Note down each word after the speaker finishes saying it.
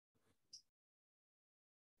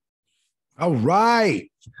All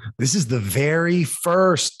right. This is the very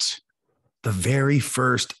first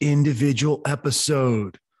individual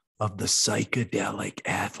episode of the Psychedelic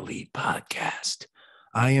Athlete Podcast.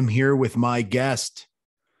 I am here with my guest,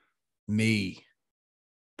 me,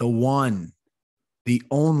 the one, the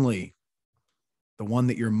only, the one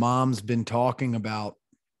that your mom's been talking about.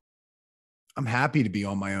 I'm happy to be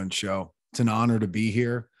on my own show. It's an honor to be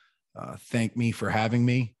here. Thank me for having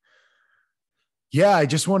me. Yeah, I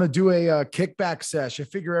just want to do a kickback sesh. I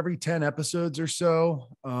figure every 10 episodes or so.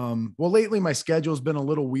 Well, lately my schedule's been a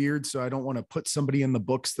little weird, so I don't want to put somebody in the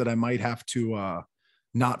books that I might have to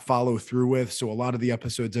not follow through with. So a lot of the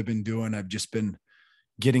episodes I've been doing, I've just been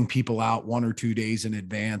getting people out 1 or 2 days in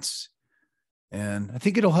advance. And I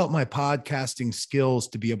think it'll help my podcasting skills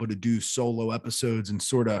to be able to do solo episodes and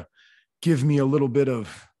sort of give me a little bit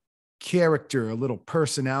of character, a little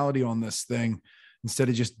personality on this thing, instead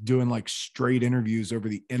of just doing like straight interviews over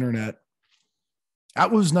the internet.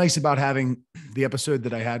 That was nice about having the episode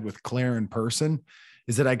that I had with Claire in person,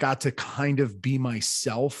 is that I got to kind of be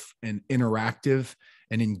myself and interactive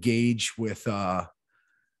and engage with, a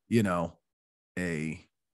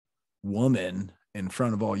woman in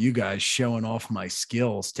front of all you guys, showing off my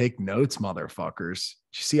skills. Take notes, motherfuckers.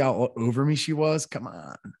 Did you see how over me she was? Come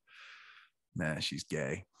on. Nah, she's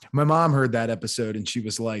gay. My mom heard that episode and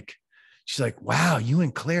she's like, wow, you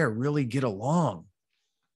and Claire really get along.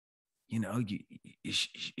 Is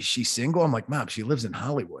she single? I'm like, Mom, she lives in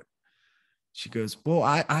Hollywood. She goes, well,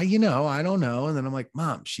 I don't know. And then I'm like,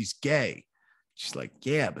 Mom, she's gay. She's like,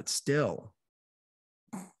 yeah, but still.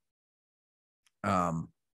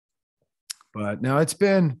 But no, it's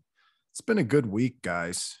been a good week,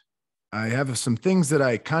 guys. I have some things that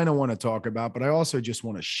I kind of want to talk about, but I also just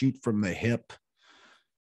want to shoot from the hip,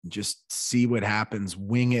 just see what happens,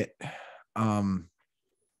 wing it. Been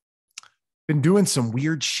doing some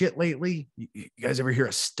weird shit lately. You guys ever hear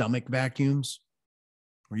of stomach vacuums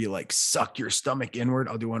where you like suck your stomach inward?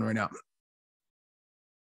 I'll do one right now.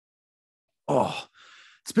 Oh,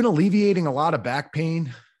 it's been alleviating a lot of back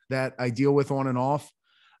pain that I deal with on and off.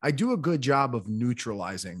 I do a good job of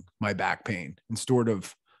neutralizing my back pain and sort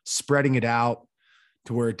of spreading it out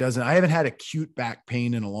to where it doesn't. I haven't had acute back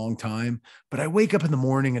pain in a long time, but I wake up in the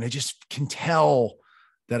morning and I just can tell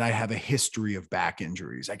that I have a history of back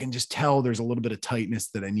injuries. I can just tell there's a little bit of tightness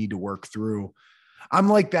that I need to work through. I'm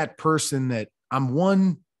like that person that I'm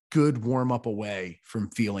one good warm up away from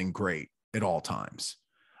feeling great at all times.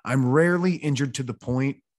 I'm rarely injured to the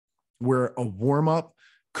point where a warm up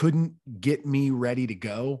couldn't get me ready to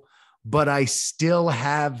go, but I still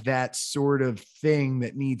have that sort of thing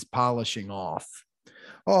that needs polishing off.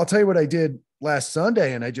 Oh, I'll tell you what I did last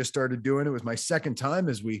Sunday, and I just started doing it. It was my second time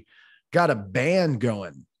as we got a band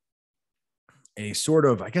going, a sort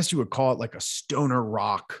of, I guess you would call it like a stoner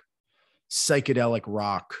rock, psychedelic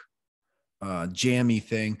rock, jammy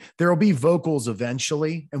thing. There'll be vocals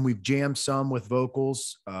eventually, and we've jammed some with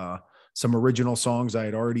vocals, some original songs I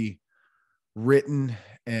had already written,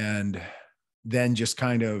 and then just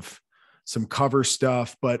kind of some cover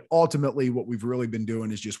stuff. But ultimately what we've really been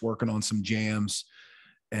doing is just working on some jams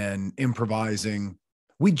and improvising.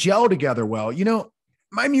 We gel together well.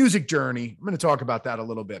 My music journey, I'm going to talk about that a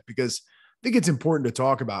little bit because I think it's important to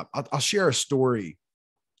talk about. I'll share a story.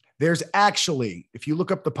 There's actually, if you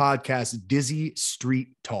look up the podcast, Dizzy Street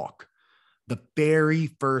Talk, the very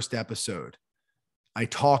first episode, I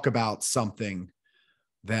talk about something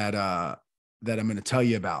that I'm going to tell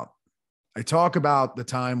you about. I talk about the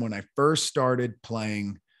time when I first started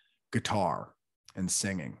playing guitar and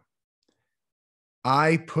singing.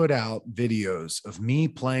 I put out videos of me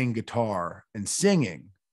playing guitar and singing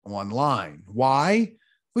online. Why?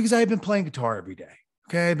 Because I had been playing guitar every day.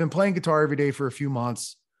 Okay. I've been playing guitar every day for a few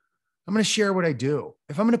months. I'm going to share what I do.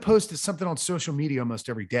 If I'm going to post something on social media almost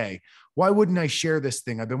every day, why wouldn't I share this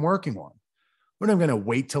thing I've been working on? When I'm going to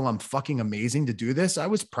wait till I'm fucking amazing to do this. I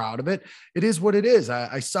was proud of it. It is what it is.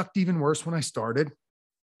 I sucked even worse when I started.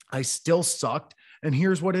 I still sucked. And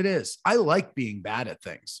here's what it is. I like being bad at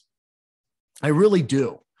things. I really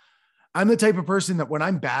do. I'm the type of person that when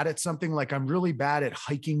I'm bad at something, like I'm really bad at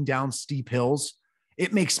hiking down steep hills,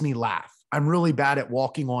 it makes me laugh. I'm really bad at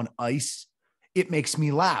walking on ice. It makes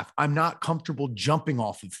me laugh. I'm not comfortable jumping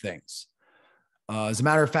off of things. As a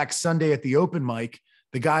matter of fact, Sunday at the open mic,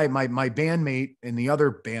 the guy, my bandmate in the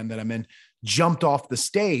other band that I'm in, jumped off the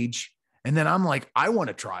stage. And then I'm like, I want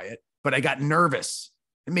to try it, but I got nervous.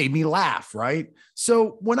 It made me laugh, right?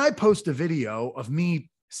 So when I post a video of me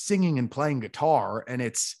singing and playing guitar and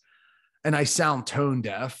I sound tone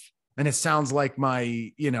deaf and it sounds like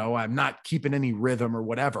I'm not keeping any rhythm or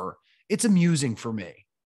whatever, it's amusing for me.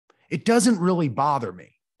 It doesn't really bother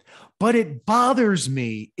me. But it bothers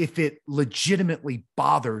me if it legitimately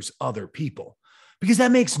bothers other people, because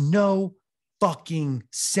that makes no fucking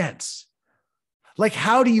sense. Like,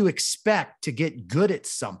 how do you expect to get good at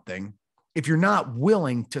something if you're not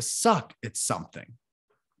willing to suck at something?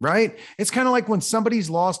 Right? It's kind of like when somebody's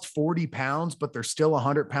lost 40 pounds, but they're still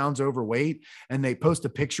 100 pounds overweight and they post a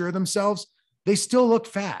picture of themselves, they still look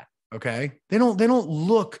fat. Okay. They don't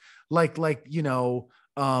look like,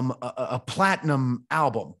 a platinum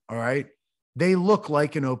album. All right. They look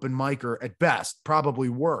like an open micer at best, probably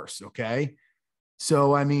worse. Okay.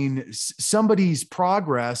 So, I mean, somebody's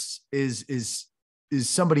progress is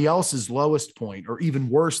somebody else's lowest point, or even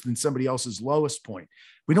worse than somebody else's lowest point.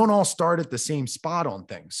 We don't all start at the same spot on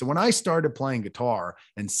things. So when I started playing guitar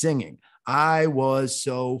and singing, I was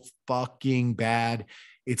so fucking bad.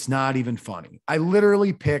 It's not even funny. I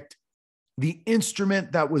literally picked the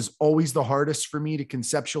instrument that was always the hardest for me to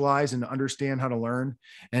conceptualize and to understand how to learn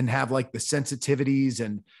and have like the sensitivities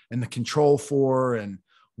and the control for and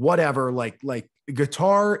whatever. Like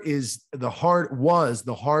guitar was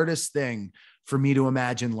the hardest thing for me to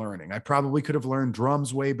imagine learning. I probably could have learned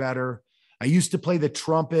drums way better. I used to play the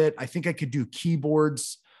trumpet. I think I could do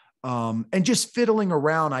keyboards. And just fiddling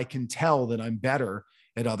around, I can tell that I'm better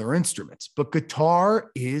at other instruments. But guitar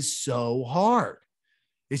is so hard.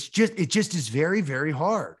 It just is very, very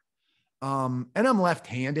hard. And I'm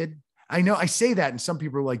left-handed. I know I say that, and some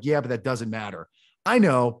people are like, yeah, but that doesn't matter. I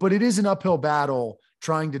know, but it is an uphill battle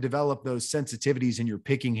trying to develop those sensitivities in your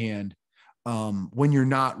picking hand when you're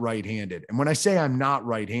not right-handed. And when I say I'm not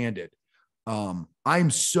right-handed,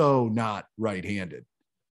 I'm so not right-handed.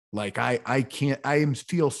 Like I can't,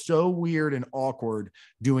 feel so weird and awkward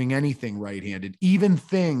doing anything right-handed, even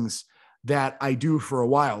things that I do for a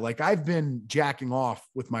while. Like I've been jacking off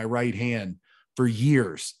with my right hand for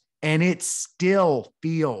years, and it still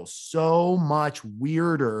feels so much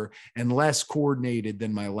weirder and less coordinated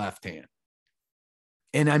than my left hand.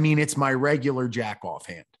 And I mean, it's my regular jack off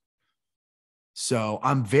hand. So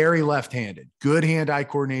I'm very left-handed, good hand-eye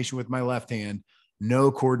coordination with my left hand,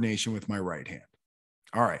 no coordination with my right hand.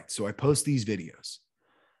 All right. So I post these videos.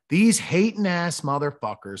 These hating ass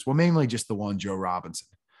motherfuckers, well, mainly just the one, Joe Robinson.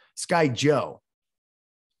 This guy, Joe,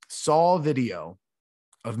 saw a video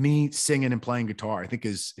of me singing and playing guitar. I think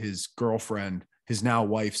his girlfriend, his now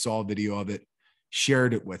wife, saw a video of it,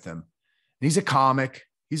 shared it with him. And he's a comic.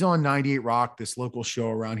 He's on 98 Rock, this local show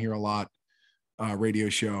around here a lot, radio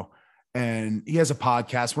show. And he has a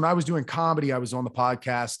podcast. When I was doing comedy, I was on the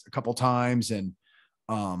podcast a couple times and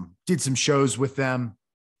did some shows with them,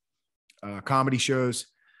 comedy shows.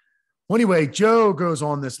 Well, anyway, Joe goes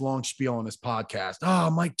on this long spiel on his podcast.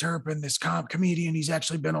 Oh, Mike Turpin, this comedian, he's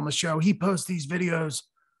actually been on the show. He posts these videos.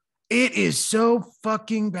 It is so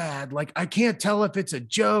fucking bad. Like, I can't tell if it's a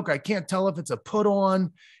joke. I can't tell if it's a put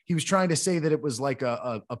on. He was trying to say that it was like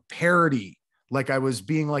a parody, like I was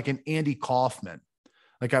being like an Andy Kaufman,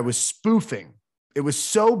 like I was spoofing. It was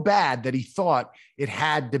so bad that he thought it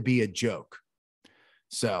had to be a joke.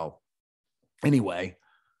 So anyway,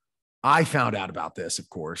 I found out about this, of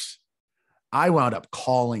course. I wound up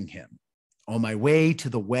calling him on my way to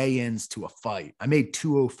the weigh-ins to a fight. I made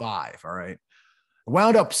 205. All right. I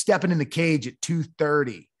wound up stepping in the cage at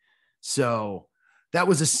 230. So that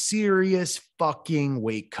was a serious fucking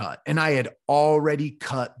weight cut. And I had already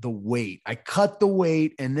cut the weight. I cut the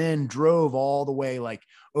weight and then drove all the way like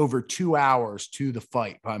over 2 hours to the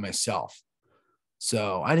fight by myself.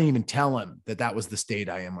 So I didn't even tell him that that was the state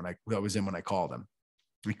I was in when I called him.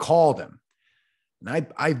 We called him.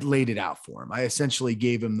 And I laid it out for him. I essentially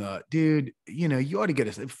gave him the, dude, you ought to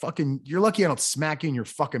get a fucking, you're lucky I don't smack you in your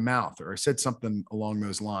fucking mouth. Or I said something along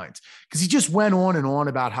those lines. Because he just went on and on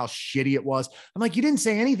about how shitty it was. I'm like, you didn't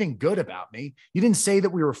say anything good about me. You didn't say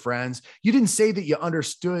that we were friends. You didn't say that you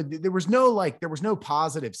understood. There was no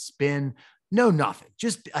positive spin. No, nothing.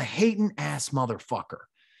 Just a hating ass motherfucker.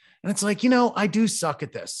 And it's like, I do suck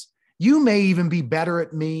at this. You may even be better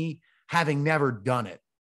at me having never done it.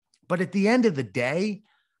 But at the end of the day,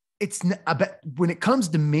 it's about, when it comes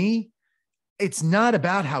to me, it's not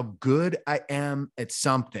about how good I am at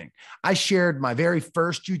something. I shared my very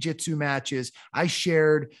first jiu-jitsu matches. I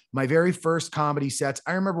shared my very first comedy sets.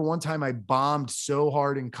 I remember one time I bombed so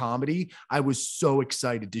hard in comedy. I was so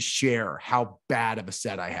excited to share how bad of a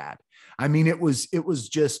set I had. I mean, it was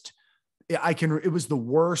just, it was the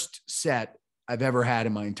worst set I've ever had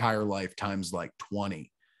in my entire life times like 20.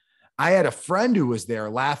 I had a friend who was there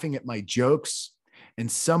laughing at my jokes, and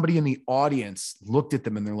somebody in the audience looked at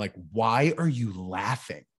them and they're like, why are you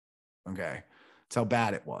laughing? Okay. That's how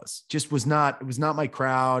bad it was. It was not my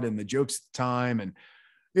crowd and the jokes at the time. And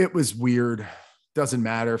it was weird. doesn't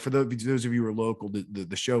matter. For those of you who are local,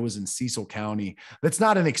 the show was in Cecil County. That's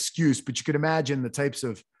not an excuse, but you could imagine the types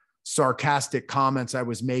of sarcastic comments I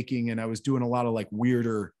was making. And I was doing a lot of like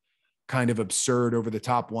weirder, kind of absurd, over the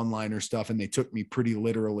top one-liner stuff. And they took me pretty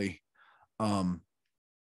literally.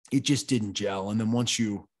 It just didn't gel. And then once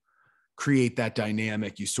you create that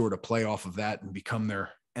dynamic, you sort of play off of that and become their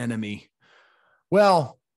enemy.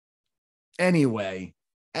 Well, anyway,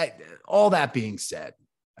 all that being said,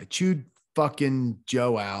 I chewed fucking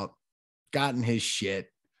Joe out, gotten his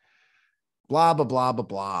shit, blah, blah, blah, blah,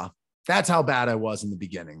 blah. That's how bad I was in the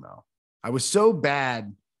beginning, though. I was so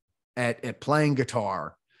bad at playing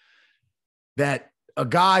guitar that a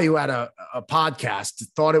guy who had a podcast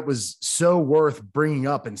thought it was so worth bringing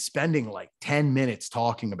up and spending like 10 minutes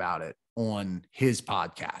talking about it on his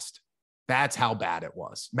podcast. That's how bad it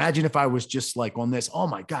was. Imagine if I was just like on this. Oh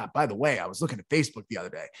my God, by the way, I was looking at Facebook the other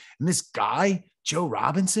day and this guy, Joe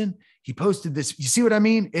Robinson, he posted this. You see what I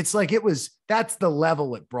mean? It's like, that's the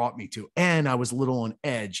level it brought me to. And I was a little on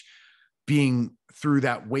edge being through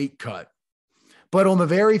that weight cut. But on the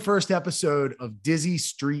very first episode of Dizzy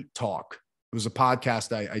Street Talk, it was a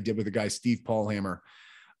podcast I did with a guy, Steve Paulhammer,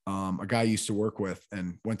 a guy I used to work with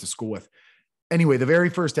and went to school with. Anyway, the very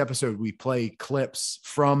first episode, we play clips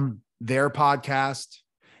from their podcast,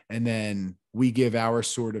 and then we give our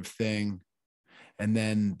sort of thing. And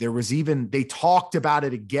then they talked about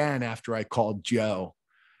it again after I called Joe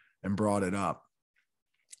and brought it up.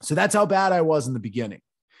 So that's how bad I was in the beginning.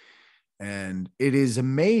 And it is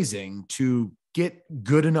amazing to get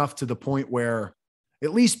good enough to the point where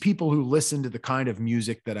at least people who listen to the kind of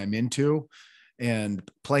music that I'm into and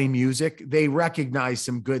play music, they recognize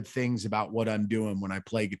some good things about what I'm doing when I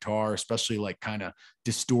play guitar, especially like kind of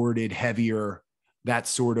distorted, heavier, that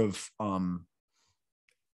sort of,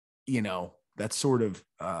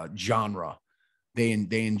 genre. They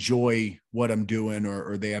enjoy what I'm doing,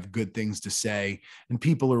 or they have good things to say. And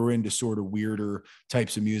people are into sort of weirder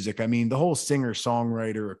types of music. I mean, the whole singer,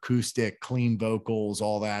 songwriter, acoustic, clean vocals,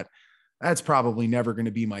 all that, that's probably never going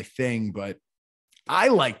to be my thing. But I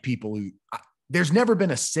like people there's never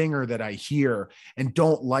been a singer that I hear and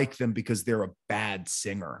don't like them because they're a bad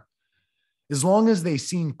singer. As long as they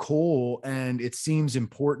seem cool and it seems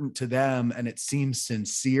important to them and it seems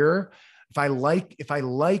sincere, if I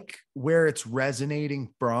like where it's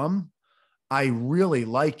resonating from, I really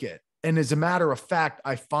like it. And as a matter of fact,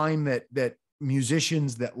 I find that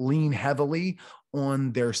musicians that lean heavily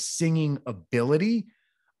on their singing ability,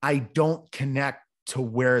 I don't connect to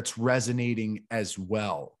where it's resonating as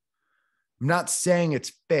well. I'm not saying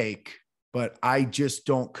it's fake, but I just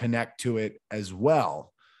don't connect to it as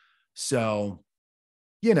well. So,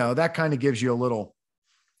 that kind of gives you a little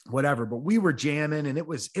whatever, but we were jamming and it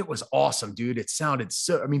was awesome, dude. It sounded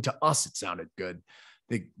to us, it sounded good.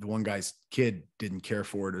 The one guy's kid didn't care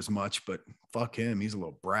for it as much, but fuck him. He's a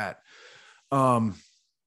little brat.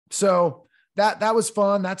 So that was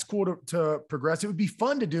fun. That's cool to progress. It would be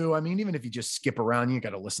fun to do. I mean, even if you just skip around, you got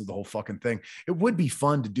to listen to the whole fucking thing. It would be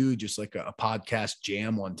fun to do just like a podcast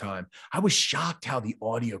jam one time. I was shocked how the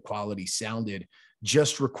audio quality sounded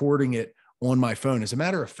just recording it on my phone. As a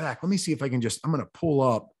matter of fact, let me see if I can I'm going to pull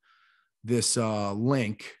up this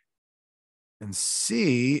link and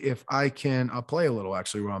see if I'll play a little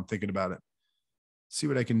actually while I'm thinking about it. See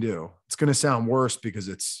what I can do. It's going to sound worse because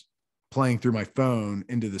it's playing through my phone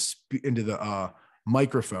into the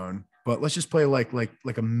microphone, but let's just play like a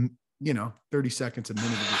 30 seconds, a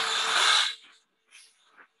minute of it.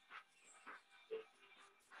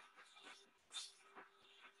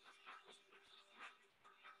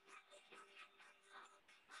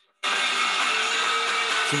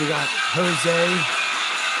 So we got Jose,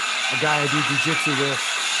 a guy I do jiu-jitsu with,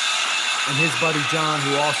 and his buddy John,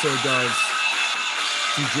 who also does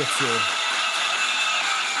jiu-jitsu.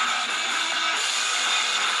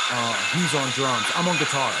 He's on drums. I'm on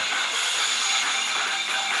guitar.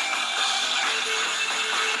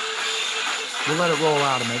 We'll let it roll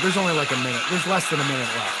out a minute. There's only like a minute. There's less than a minute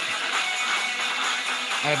left.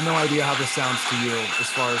 I have no idea how this sounds to you as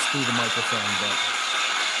far as through the microphone, but...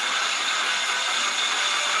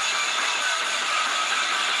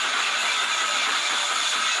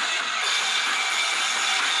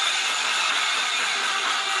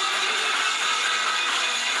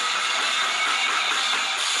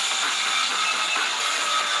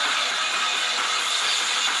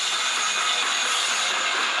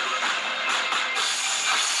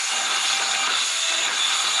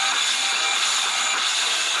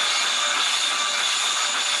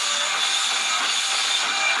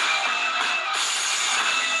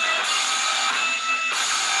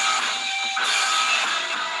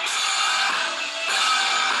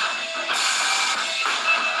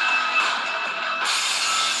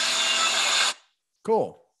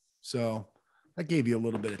 Cool. So that gave you a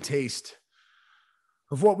little bit of taste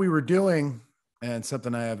of what we were doing, and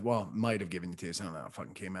something I have, well, might have given you taste. I don't know how it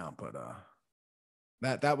fucking came out,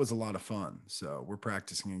 but that was a lot of fun. So we're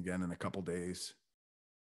practicing again in a couple days.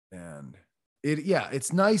 And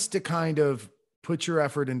it's nice to kind of put your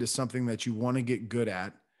effort into something that you want to get good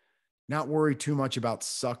at, not worry too much about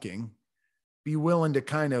sucking, be willing to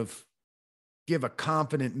kind of give a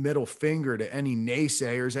confident middle finger to any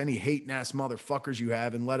naysayers, any hating ass motherfuckers you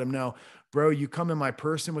have, and let them know, bro, you come in my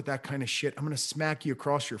person with that kind of shit, I'm going to smack you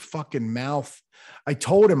across your fucking mouth. I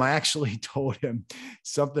actually told him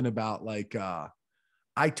something about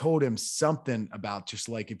just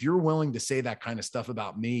like, if you're willing to say that kind of stuff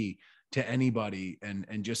about me to anybody and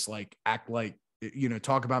just like act like,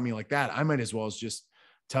 talk about me like that, I might as well as just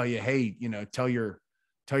tell you, hey, tell your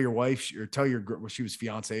wife, or tell your girl, well, she was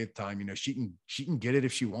fiance at the time, she can get it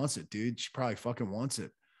if she wants it, dude. She probably fucking wants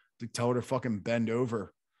it. To tell her to fucking bend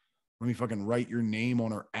over. Let me fucking write your name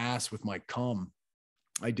on her ass with my cum.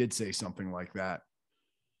 I did say something like that.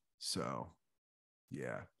 So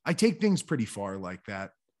yeah, I take things pretty far like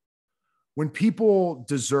that. When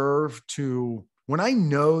I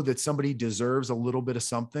know that somebody deserves a little bit of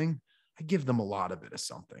something, I give them a lot of it of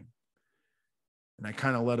something. And I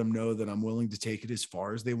kind of let them know that I'm willing to take it as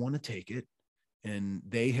far as they want to take it. And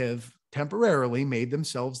they have temporarily made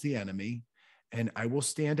themselves the enemy. And I will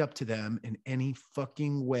stand up to them in any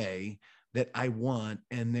fucking way that I want.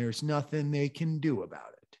 And there's nothing they can do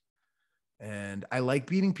about it. And I like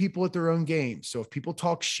beating people at their own game. So if people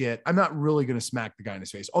talk shit, I'm not really going to smack the guy in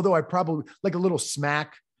his face. Although I probably, like, a little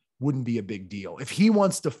smack wouldn't be a big deal. If he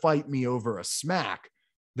wants to fight me over a smack,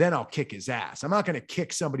 then I'll kick his ass. I'm not going to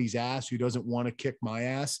kick somebody's ass who doesn't want to kick my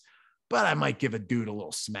ass, but I might give a dude a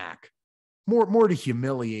little smack, more to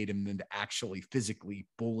humiliate him than to actually physically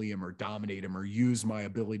bully him or dominate him or use my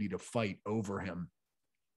ability to fight over him.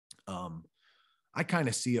 I kind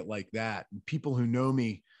of see it like that. And people who know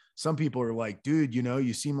me, some people are like, dude,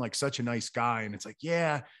 you seem like such a nice guy. And it's like,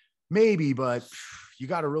 yeah, maybe, but you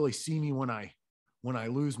got to really see me when I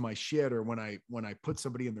lose my shit, or when I put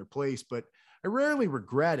somebody in their place. But I rarely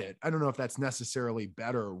regret it. I don't know if that's necessarily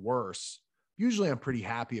better or worse. Usually I'm pretty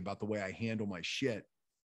happy about the way I handle my shit.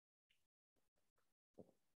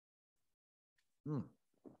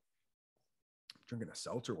 Drinking a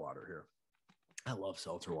seltzer water here. I love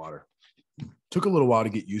seltzer water. Took a little while to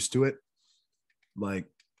get used to it. Like,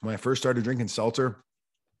 when I first started drinking seltzer,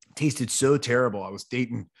 it tasted so terrible. I was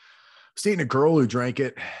dating a girl who drank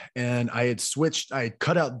it, and I had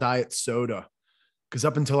cut out diet soda, because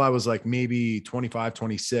up until I was like maybe 25,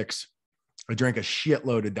 26, I drank a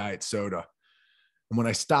shitload of diet soda. And when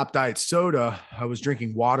I stopped diet soda, I was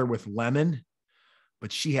drinking water with lemon,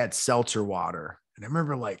 but she had seltzer water. And I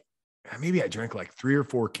remember, like, maybe I drank like 3 or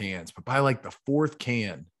 4 cans, but by like the 4th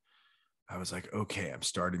can, I was like, okay, I'm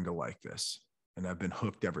starting to like this. And I've been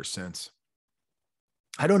hooked ever since.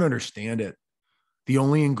 I don't understand it. The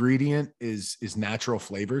only ingredient is natural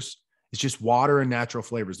flavors. It's just water and natural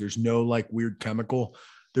flavors. There's no like weird chemical.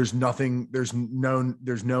 There's nothing. There's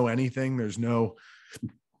no anything. There's no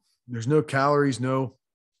calories, no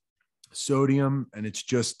sodium, and it's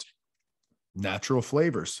just natural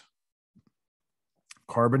flavors.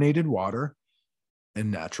 Carbonated water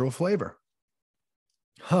and natural flavor.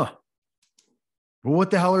 Huh. Well,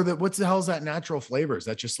 what the hell is that natural flavor? Is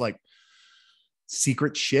that just like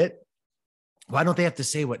secret shit? Why don't they have to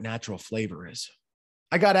say what natural flavor is?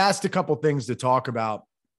 I got asked a couple things to talk about.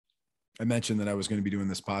 I mentioned that I was going to be doing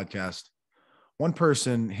this podcast. One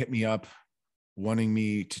person hit me up wanting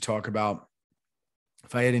me to talk about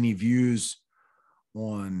if I had any views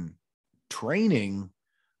on training,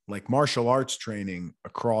 like martial arts training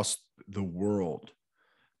across the world,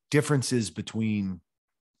 differences between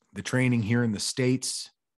the training here in the States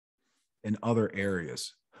and other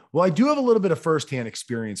areas. Well, I do have a little bit of firsthand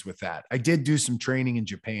experience with that. I did do some training in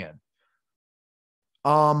Japan.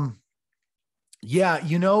 Yeah,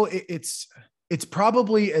 it's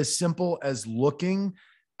probably as simple as looking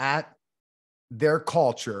at their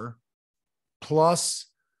culture plus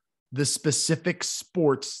the specific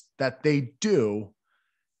sports that they do,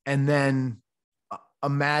 and then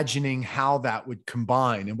imagining how that would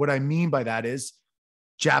combine. And what I mean by that is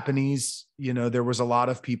Japanese, there was a lot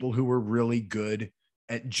of people who were really good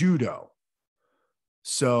at judo.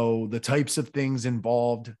 So the types of things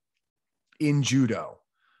involved in judo,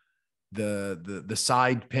 the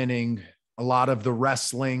side pinning, a lot of the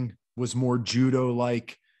wrestling was more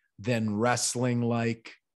judo-like than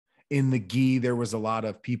wrestling-like. In the gi, there was a lot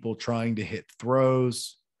of people trying to hit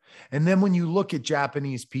throws. And then when you look at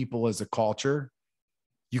Japanese people as a culture,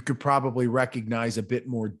 you could probably recognize a bit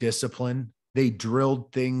more discipline, They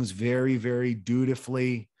drilled things very, very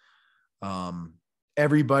dutifully.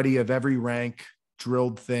 Everybody of every rank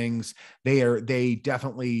drilled things. They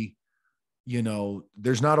definitely,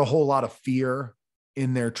 there's not a whole lot of fear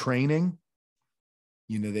in their training.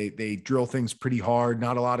 They drill things pretty hard,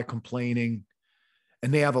 not a lot of complaining,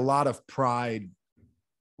 and they have a lot of pride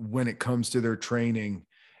when it comes to their training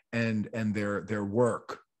and their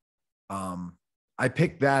work. I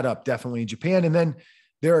picked that up definitely in Japan. And then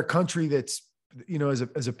they're a country that's,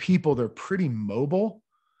 as a people, they're pretty mobile,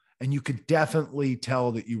 and you could definitely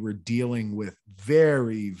tell that you were dealing with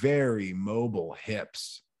very, very mobile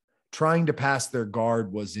hips. Trying to pass their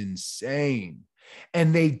guard was insane.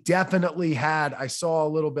 And they definitely had, I saw a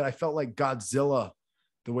little bit, I felt like Godzilla,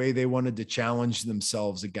 the way they wanted to challenge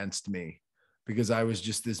themselves against me, because I was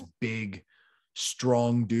just this big,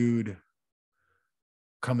 strong dude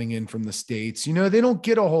coming in from the States. They don't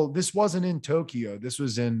get this wasn't in Tokyo. This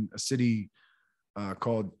was in a city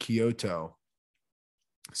called Kyoto.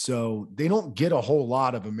 So they don't get a whole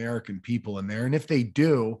lot of American people in there. And if they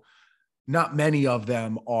do, not many of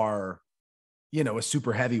them are, a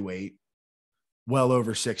super heavyweight, well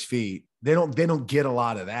over 6 feet. They don't get a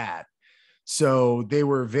lot of that. So they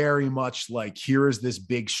were very much like, here is this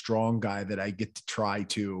big, strong guy that I get to try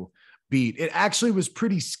to beat. It actually was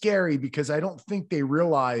pretty scary because I don't think they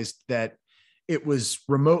realized that it was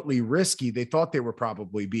remotely risky. They thought they were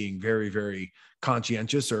probably being very, very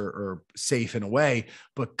conscientious or safe in a way.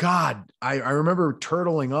 But God, I remember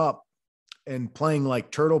turtling up and playing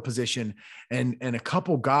like turtle position, and a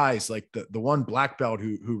couple guys, like the one black belt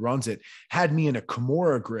who runs it, had me in a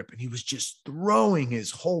Kimura grip, and he was just throwing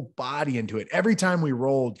his whole body into it every time we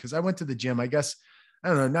rolled. Because I went to the gym, I guess, I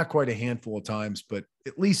don't know, not quite a handful of times, but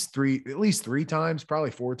at least three times,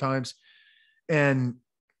 probably 4 times. And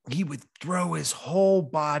he would throw his whole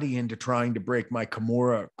body into trying to break my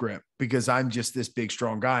Kimura grip because I'm just this big,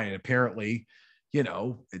 strong guy. And apparently,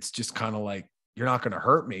 it's just kind of like, you're not going to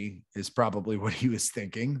hurt me is probably what he was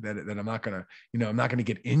thinking, that I'm not going to, I'm not going to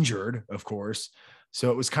get injured, of course. So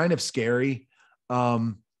it was kind of scary. Yeah.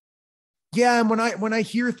 And when I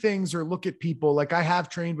hear things or look at people, like I have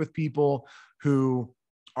trained with people who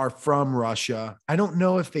are from Russia. I don't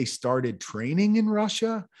know if they started training in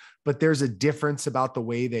Russia, but there's a difference about the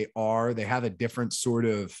way they are. They have a different sort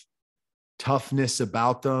of toughness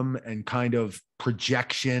about them and kind of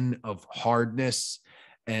projection of hardness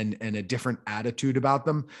and a different attitude about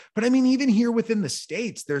them. But I mean, even here within the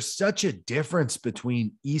States, there's such a difference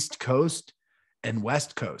between East Coast and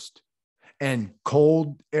West Coast and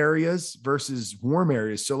cold areas versus warm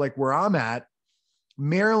areas. So like where I'm at,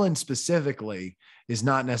 Maryland specifically is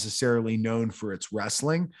not necessarily known for its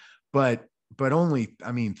wrestling, but only,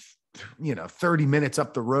 30 minutes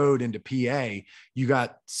up the road into PA, you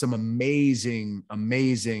got some amazing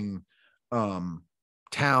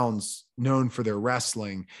towns known for their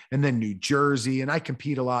wrestling. And then New Jersey, and I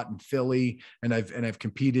compete a lot in Philly, and I've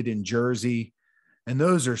competed in Jersey. And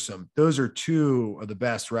those are 2 of the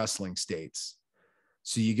best wrestling states.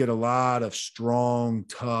 So you get a lot of strong,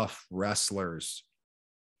 tough wrestlers.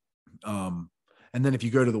 And then if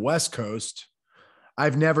you go to the West Coast,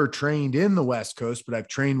 I've never trained in the West Coast, but I've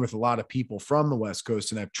trained with a lot of people from the West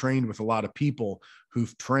Coast, and I've trained with a lot of people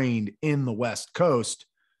who've trained in the West Coast.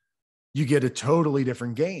 You get a totally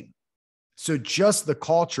different game. So just the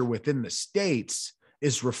culture within the states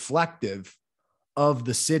is reflective of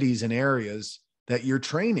the cities and areas that you're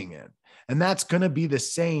training in. And that's going to be the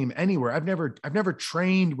same anywhere. I've never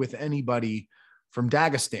trained with anybody from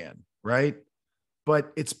Dagestan, right?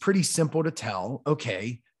 But it's pretty simple to tell,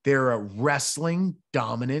 okay, they're a wrestling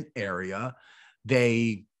dominant area.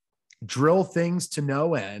 They drill things to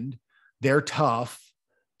no end. They're tough.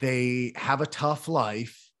 They have a tough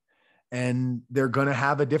life, and they're going to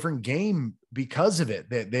have a different game because of it.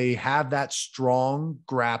 They have that strong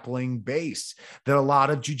grappling base that a lot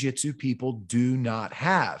of jiu-jitsu people do not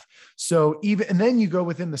have. So and then you go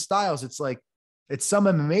within the styles. It's like, it's some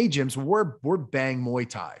MMA gyms, we're bang Muay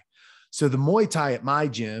Thai. So the Muay Thai at my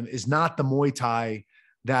gym is not the Muay Thai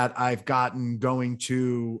that I've gotten going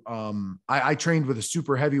to. I trained with a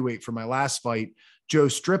super heavyweight for my last fight, Joe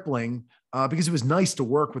Stripling, because it was nice to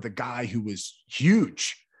work with a guy who was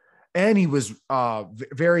huge. And he was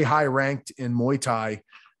very high ranked in Muay Thai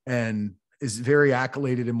and is very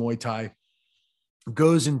accoladed in Muay Thai,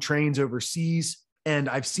 goes and trains overseas. And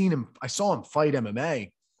I saw him fight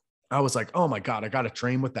MMA. I was like, oh my God, I got to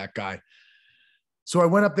train with that guy. So I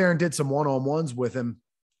went up there and did some one-on-ones with him.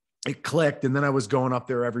 It clicked. And then I was going up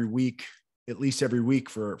there every week, at least every week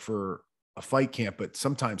for a fight camp, but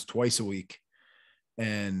sometimes twice a week.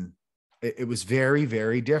 And it was very,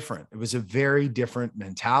 very different. It was a very different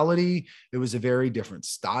mentality. It was a very different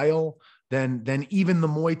style than even the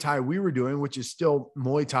Muay Thai we were doing, which is still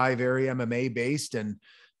Muay Thai, very MMA based. And,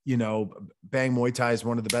 you know, Bang Muay Thai is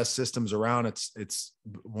one of the best systems around. It's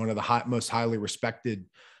one of the most highly respected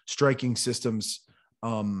striking systems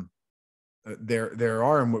there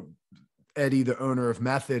are. And Eddie, the owner of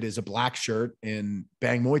Method, is a black shirt in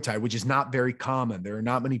Bang Muay Thai, which is not very common. There are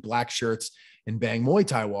not many black shirts in Bang Muay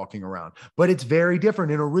Thai walking around, but it's very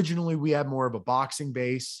different. And originally we had more of a boxing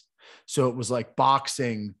base. So it was like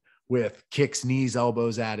boxing with kicks, knees,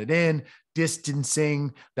 elbows added in,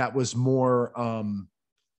 distancing that was more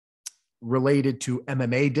related to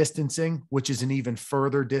MMA distancing, which is an even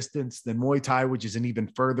further distance than Muay Thai, which is an even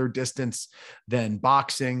further distance than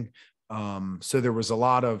boxing. So there was a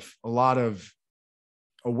lot of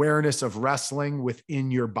awareness of wrestling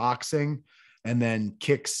within your boxing, and then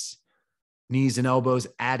kicks, knees, and elbows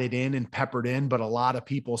added in and peppered in. But a lot of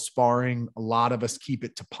people sparring, a lot of us keep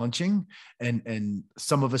it to punching, and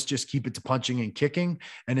some of us just keep it to punching and kicking.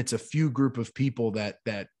 And it's a few group of people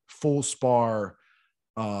that full spar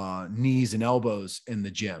knees and elbows in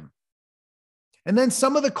the gym. And then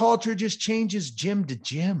some of the culture just changes gym to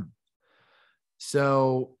gym.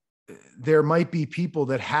 So there might be people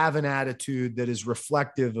that have an attitude that is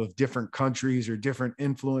reflective of different countries or different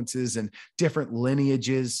influences and different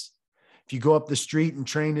lineages. If you go up the street and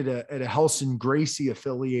train at a Helson Gracie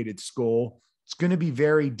affiliated school, it's going to be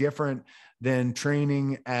very different than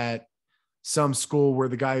training at some school where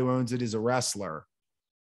the guy who owns it is a wrestler,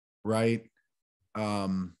 right?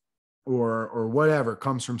 Or whatever,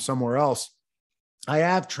 comes from somewhere else. I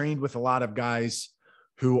have trained with a lot of guys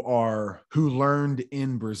who learned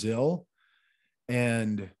in Brazil.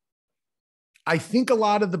 And I think a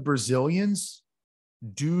lot of the Brazilians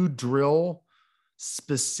do drill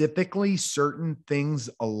specifically certain things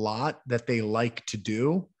a lot that they like to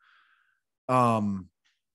do.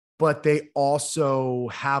 But they also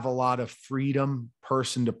have a lot of freedom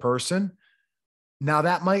person to person. Now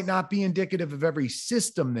that might not be indicative of every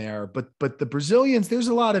system there, but the Brazilians, there's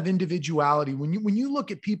a lot of individuality. When you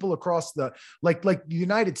look at people across the, like the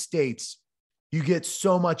United States, you get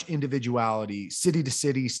so much individuality, city to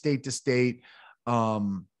city, state to state,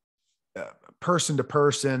 person to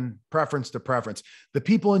person, preference to preference. The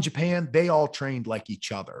people in Japan, they all trained like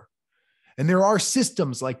each other. And there are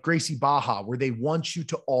systems like Gracie Baja where they want you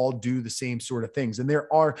to all do the same sort of things. And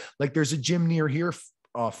there's a gym near here,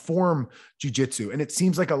 Form Jiu-Jitsu. And it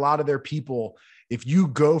seems like a lot of their people, if you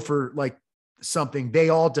go for like something, they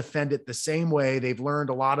all defend it the same way. They've learned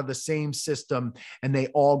a lot of the same system and they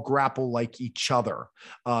all grapple like each other.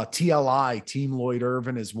 TLI, Team Lloyd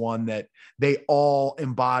Irvin, is one that they all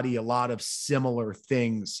embody a lot of similar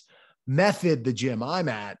things. Method, the gym I'm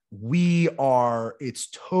at, it's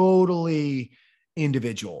totally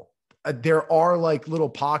individual. There are like little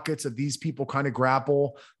pockets of these people kind of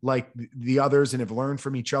grapple like the others and have learned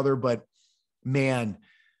from each other. But man,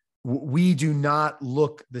 we do not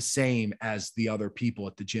look the same as the other people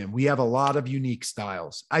at the gym. We have a lot of unique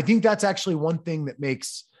styles. I think that's actually one thing that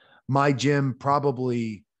makes my gym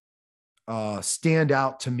probably stand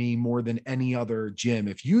out to me more than any other gym.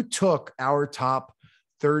 If you took our top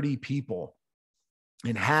 30 people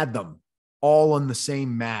and had them all on the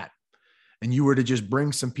same mat, and you were to just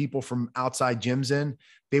bring some people from outside gyms in,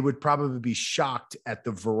 they would probably be shocked at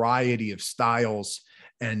the variety of styles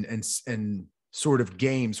and sort of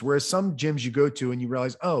games. Whereas some gyms you go to and you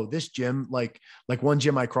realize, oh, this gym, like one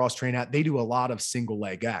gym I cross train at, they do a lot of single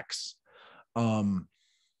leg X. Some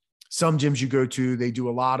gyms you go to, they do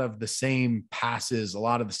a lot of the same passes, a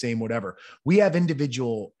lot of the same whatever. We have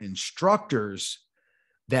individual instructors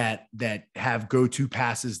that have go-to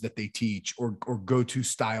passes that they teach or go-to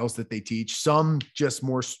styles that they teach. Some just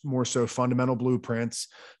more so fundamental blueprints.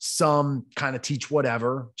 Some kind of teach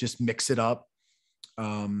whatever, just mix it up.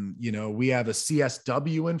 We have a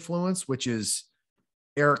CSW influence, which is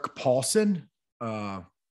Eric Paulson.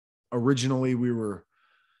 Originally we were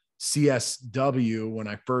CSW when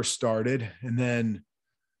I first started, and then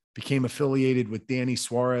became affiliated with Danny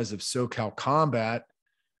Suarez of SoCal Combat,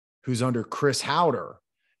 who's under Chris Howder.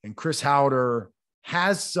 And Chris Howder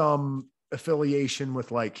has some affiliation with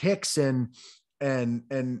like Hicks and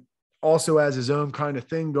also has his own kind of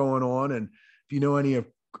thing going on. And if you know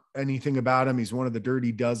anything about him, he's one of the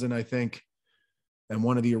Dirty Dozen, I think, and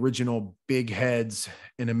one of the original big heads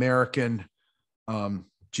in American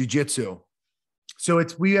jiu-jitsu. So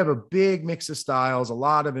we have a big mix of styles, a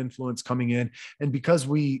lot of influence coming in. And because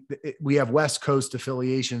we have West Coast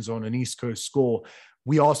affiliations on an East Coast school,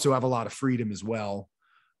 we also have a lot of freedom as well.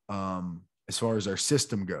 As far as our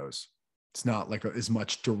system goes, it's not like as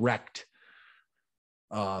much direct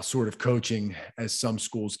sort of coaching as some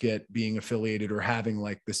schools get, being affiliated or having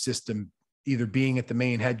like the system either being at the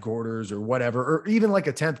main headquarters or whatever, or even like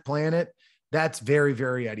a 10th Planet. That's very,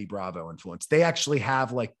 very Eddie Bravo influence. They actually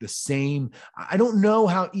have like the same, I don't know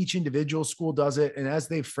how each individual school does it. And as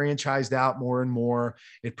they've franchised out more and more,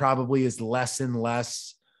 it probably is less and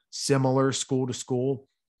less similar school to school,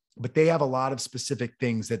 but they have a lot of specific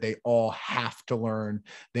things that they all have to learn.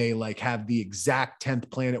 They like have the exact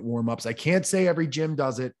 10th Planet warm-ups. I can't say every gym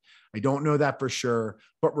does it. I don't know that for sure,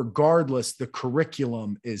 but regardless, the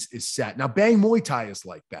curriculum is set. Now, Bang Muay Thai is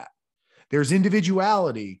like that. There's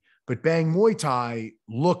individuality, but Bang Muay Thai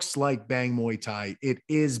looks like Bang Muay Thai. It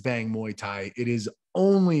is Bang Muay Thai. It is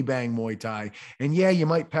only Bang Muay Thai. And yeah, you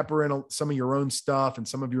might pepper in some of your own stuff and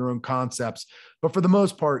some of your own concepts, but for the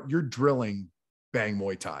most part, you're drilling Bang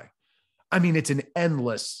Muay Thai. I mean, it's an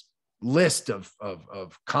endless list of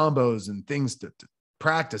combos and things to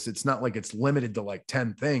practice. It's not like it's limited to like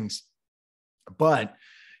 10 things, but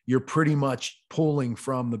you're pretty much pulling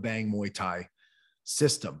from the Bang Muay Thai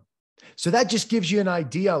system. So that just gives you an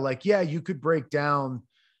idea. Like, yeah, you could break down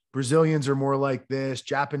Brazilians are more like this.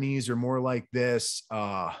 Japanese are more like this.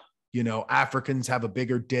 Africans have a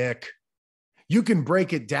bigger dick. You can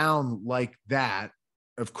break it down like that,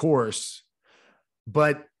 of course,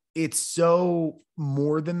 but it's so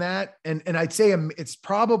more than that. And I'd say it's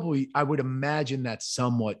probably, I would imagine that's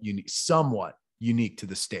somewhat unique to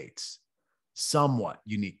the States,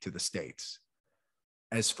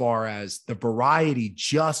 as far as the variety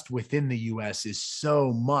just within the US is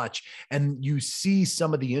so much. And you see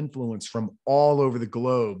some of the influence from all over the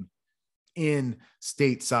globe in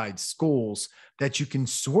stateside schools that you can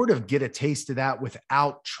sort of get a taste of that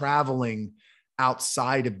without traveling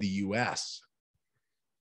outside of the US.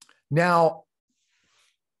 Now,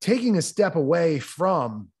 taking a step away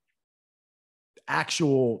from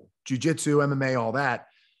actual jiu-jitsu, MMA, all that,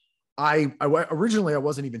 I originally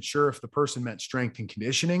wasn't even sure if the person meant strength and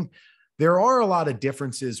conditioning. There are a lot of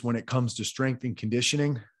differences when it comes to strength and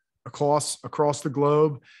conditioning across the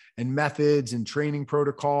globe, and methods and training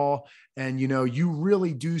protocol. And, you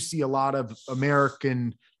really do see a lot of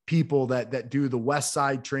American people that do the West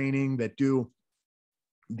Side training, that do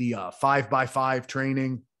the 5x5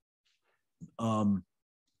 training,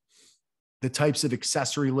 the types of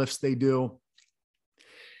accessory lifts they do.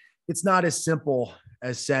 It's not as simple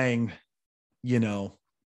as saying, a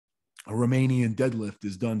Romanian deadlift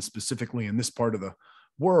is done specifically in this part of the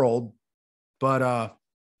world. But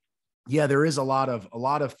yeah, there is a lot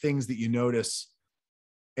of things that you notice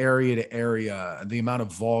area to area, the amount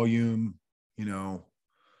of volume,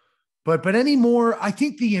 but anymore, I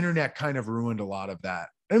think the internet kind of ruined a lot of that.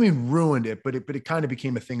 I mean, ruined it, but it kind of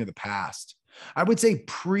became a thing of the past. I would say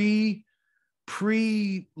pre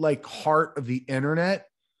like heart of the internet,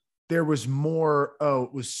 there was more,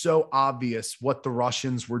 it was so obvious what the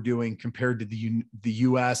Russians were doing compared to the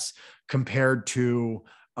US, compared to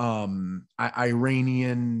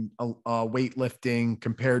Iranian weightlifting,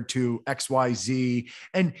 compared to XYZ.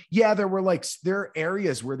 And yeah, there are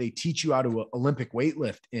areas where they teach you how to Olympic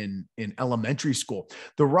weightlift in elementary school.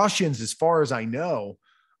 The Russians, as far as I know,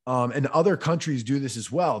 and other countries do this as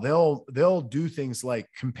well. They'll do things like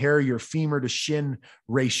compare your femur to shin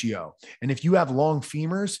ratio. And if you have long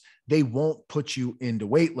femurs, they won't put you into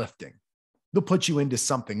weightlifting. They'll put you into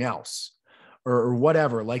something else or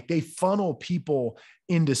whatever. Like, they funnel people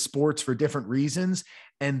into sports for different reasons,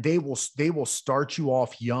 and they will start you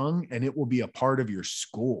off young, and it will be a part of your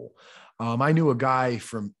school. I knew a guy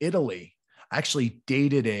from Italy. I actually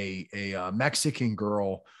dated a Mexican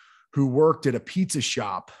girl who worked at a pizza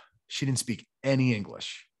shop. She didn't speak any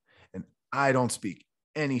English, and I don't speak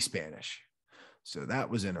any Spanish. So that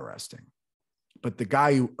was interesting. But the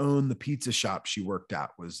guy who owned the pizza shop she worked at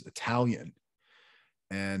was Italian.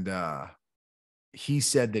 And he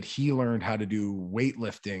said that he learned how to do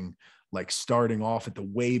weightlifting, like starting off at the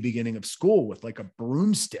way beginning of school with like a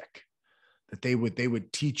broomstick, that they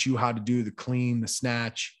would teach you how to do the clean, the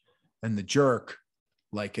snatch, and the jerk,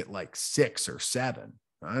 like at like 6 or 7.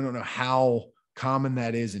 I don't know how common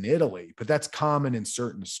that is in Italy, but that's common in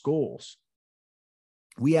certain schools.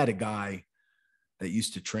 We had a guy that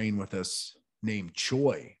used to train with us named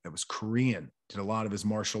Choi that was Korean, did a lot of his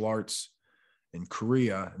martial arts in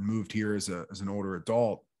Korea and moved here as an older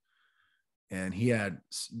adult. And he had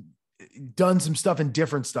done some stuff and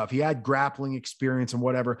different stuff. He had grappling experience and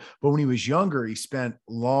whatever, but when he was younger, he spent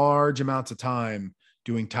large amounts of time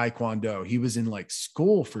doing Taekwondo. He was in like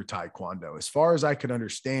school for Taekwondo, as far as I could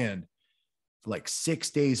understand, like 6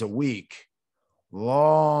 days a week,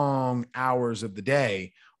 long hours of the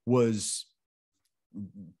day was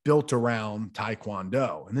built around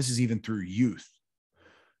Taekwondo. And this is even through youth.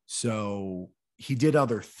 So he did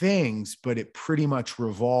other things, but it pretty much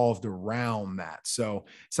revolved around that. So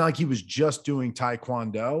it's not like he was just doing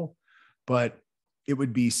Taekwondo, but it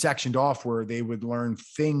would be sectioned off where they would learn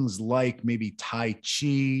things like maybe Tai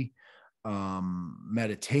Chi,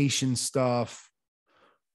 meditation stuff,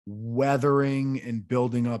 weathering and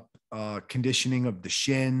building up conditioning of the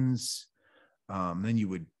shins. Then you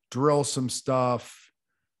would drill some stuff,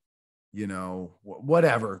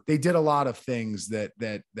 whatever. They did a lot of things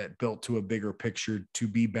that built to a bigger picture to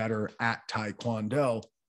be better at Taekwondo,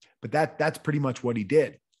 but that's pretty much what he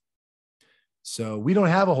did. So we don't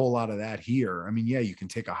have a whole lot of that here. I mean, yeah, you can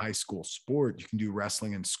take a high school sport, you can do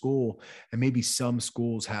wrestling in school, and maybe some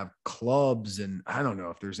schools have clubs. And I don't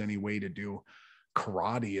know if there's any way to do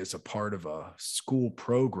karate as a part of a school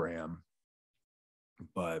program,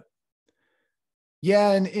 but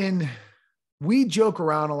yeah. And we joke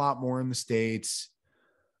around a lot more in the States.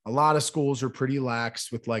 A lot of schools are pretty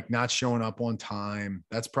lax with like not showing up on time.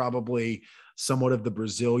 That's probably somewhat of the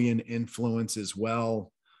Brazilian influence as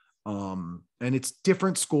well. And it's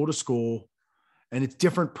different school to school, and it's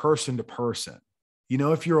different person to person.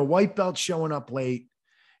 If you're a white belt showing up late,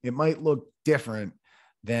 it might look different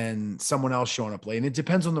than someone else showing up late. And it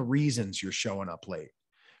depends on the reasons you're showing up late.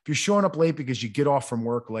 If you're showing up late because you get off from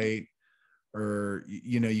work late, or,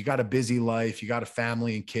 you got a busy life, you got a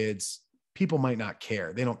family and kids, people might not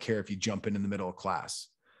care. They don't care if you jump in the middle of class.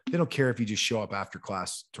 They don't care if you just show up after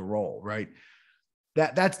class to roll, right?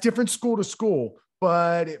 That's different school to school,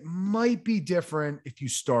 but it might be different if you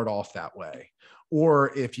start off that way,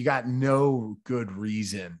 or if you got no good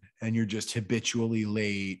reason and you're just habitually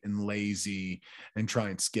late and lazy and try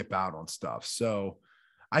and skip out on stuff. So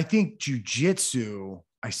I think jujitsu,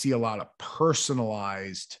 I see a lot of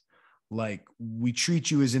personalized, like we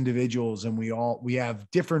treat you as individuals, and we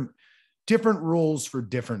have different rules for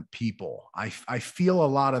different people. I feel a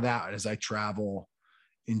lot of that as I travel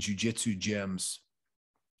in jujitsu gyms.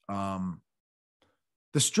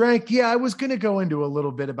 The strength, yeah, I was going to go into a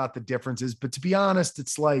little bit about the differences, but to be honest,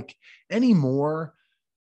 it's like anymore,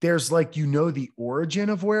 there's like, the origin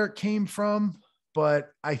of where it came from, but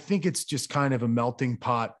I think it's just kind of a melting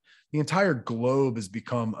pot. The entire globe has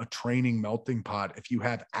become a training melting pot if you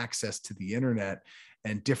have access to the internet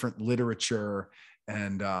and different literature,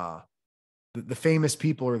 and the famous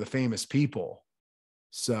people are the famous people.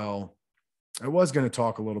 So I was going to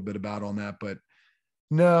talk a little bit about on that, but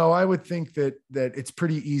no, I would think that it's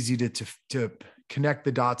pretty easy to connect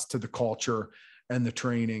the dots to the culture and the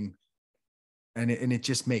training, and it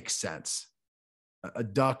just makes sense. A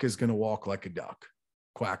duck is going to walk like a duck,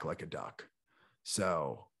 quack like a duck.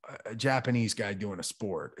 So a Japanese guy doing a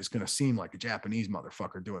sport is going to seem like a Japanese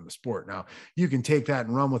motherfucker doing the sport. Now, you can take that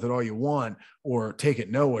and run with it all you want, or take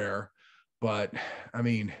it nowhere, but I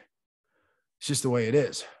mean, it's just the way it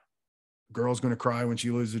is. Girl's going to cry when she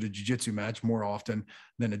loses a jiu-jitsu match more often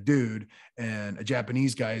than a dude. And a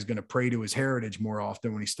Japanese guy is going to pray to his heritage more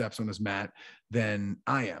often when he steps on his mat than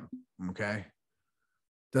I am. Okay.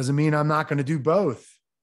 Doesn't mean I'm not going to do both,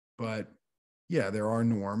 but yeah, there are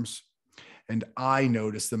norms, and I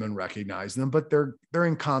notice them and recognize them, but they're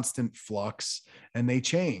in constant flux and they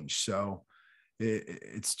change. So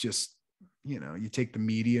it's just, you take the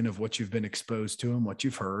median of what you've been exposed to and what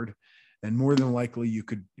you've heard, and more than likely you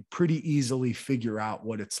could pretty easily figure out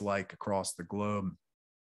what it's like across the globe.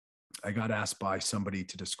 I got asked by somebody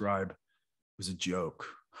to describe, it was a joke.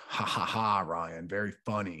 Ha ha ha, Ryan, very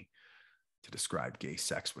funny, to describe gay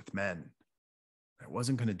sex with men. I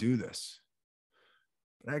wasn't going to do this,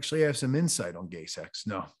 but I actually have some insight on gay sex.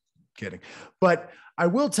 No, kidding. But I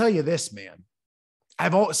will tell you this, man.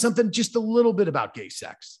 I've always something just a little bit about gay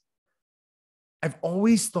sex. I've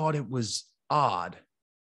always thought it was odd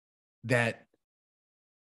that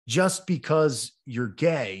just because you're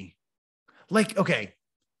gay, like, okay,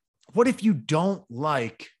 what if you don't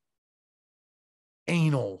like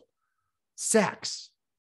anal sex?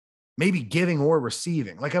 Maybe giving or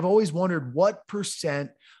receiving. Like, I've always wondered what %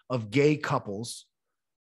 of gay couples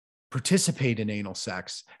participate in anal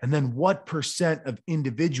sex, and then what % of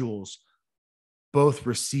individuals both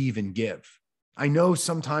receive and give. I know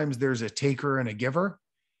sometimes there's a taker and a giver,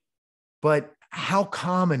 but how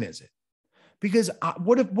common is it? Because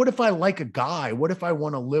what if I like a guy? What if I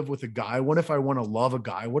want to live with a guy? What if I want to love a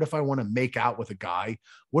guy? What if I want to make out with a guy?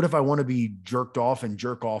 What if I want to be jerked off and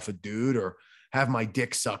jerk off a dude, or have my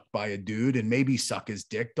dick sucked by a dude and maybe suck his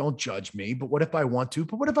dick? Don't judge me. But what if I want to?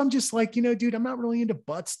 But what if I'm just like, dude, I'm not really into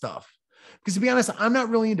butt stuff? Because to be honest, I'm not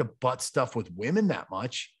really into butt stuff with women that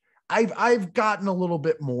much. I've gotten a little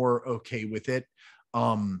bit more okay with it.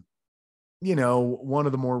 One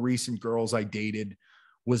of the more recent girls I dated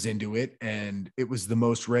was into it, and it was the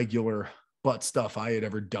most regular butt stuff I had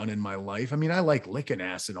ever done in my life. I mean, I like licking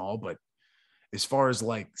ass and all, but as far as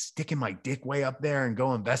like sticking my dick way up there and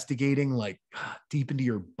go investigating like deep into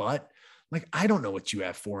your butt, like, I don't know what you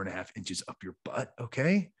have 4.5 inches up your butt.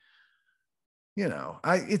 Okay. You know,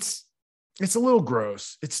 it's a little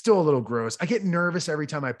gross. It's still a little gross. I get nervous every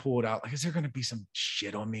time I pull it out. Like, is there going to be some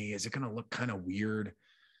shit on me? Is it going to look kind of weird?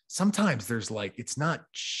 Sometimes there's like, it's not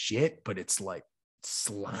shit, but it's like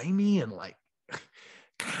slimy and like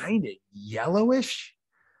kind of yellowish.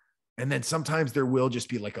 And then sometimes there will just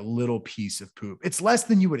be like a little piece of poop. It's less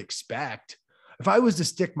than you would expect. If I was to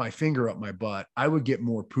stick my finger up my butt, I would get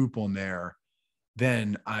more poop on there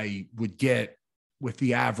than I would get with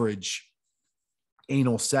the average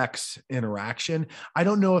anal sex interaction. I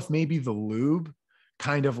don't know if maybe the lube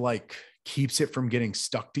kind of like keeps it from getting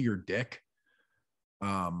stuck to your dick.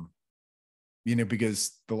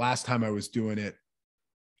 Because the last time I was doing it,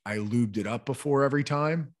 I lubed it up before every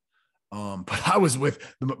time. But I was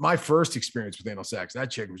with my first experience with anal sex.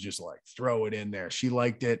 That chick was just like, throw it in there. She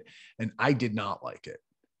liked it. And I did not like it.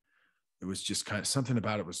 It was just kind of something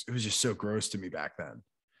about it was just so gross to me back then.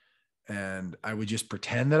 And I would just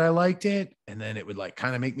pretend that I liked it. And then it would like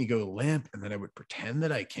kind of make me go limp. And then I would pretend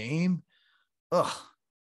that I came. Ugh.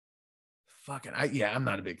 I'm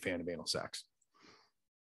not a big fan of anal sex.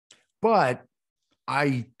 But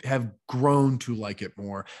I have grown to like it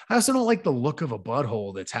more. I also don't like the look of a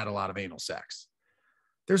butthole that's had a lot of anal sex.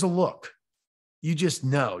 There's a look. You just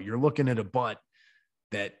know you're looking at a butt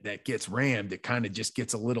that gets rammed. It kind of just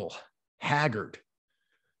gets a little haggard,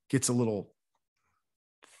 gets a little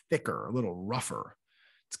thicker, a little rougher.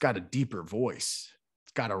 It's got a deeper voice.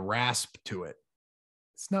 It's got a rasp to it.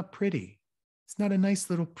 It's not pretty. It's not a nice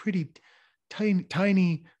little pretty,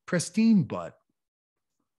 tiny, pristine butt.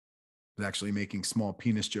 I was actually making small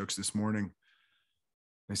penis jokes this morning.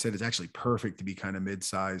 I said it's actually perfect to be kind of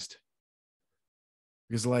mid-sized.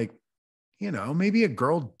 Because like, maybe a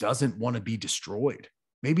girl doesn't want to be destroyed.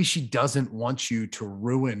 Maybe she doesn't want you to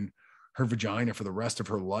ruin her vagina for the rest of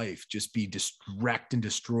her life, just be wrecked and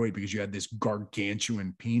destroyed because you had this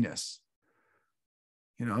gargantuan penis.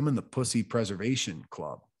 I'm in the pussy preservation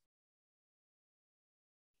club.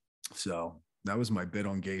 So that was my bit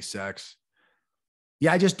on gay sex.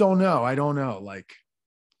 Yeah, I just don't know. I don't know. Like,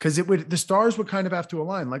 because the stars would kind of have to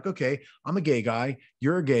align. Like, okay, I'm a gay guy.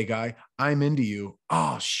 You're a gay guy. I'm into you.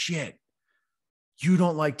 Oh, shit. You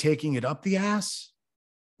don't like taking it up the ass?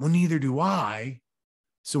 Well, neither do I.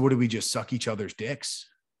 So what do we just suck each other's dicks?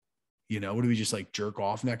 What do we just like jerk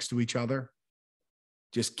off next to each other?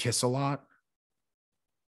 Just kiss a lot?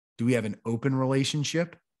 Do we have an open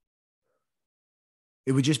relationship?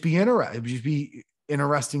 It would just be interesting. It would just be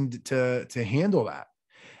interesting to handle that.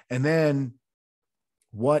 And then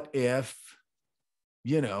what if,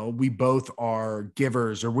 we both are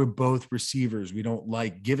givers or we're both receivers? We don't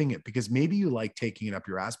like giving it because maybe you like taking it up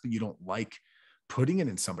your ass, but you don't like putting it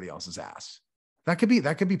in somebody else's ass. That could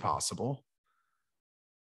be possible.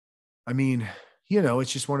 I mean,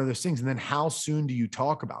 it's just one of those things. And then how soon do you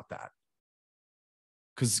talk about that?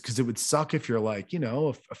 Because it would suck if you're like,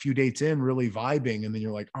 a few dates in, really vibing, and then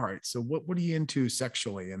you're like, all right, so what are you into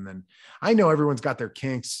sexually? And then I know everyone's got their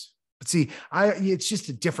kinks, but see, it's just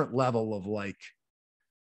a different level of like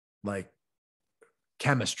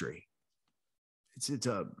chemistry. It's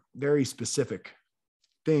a very specific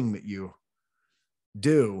thing that you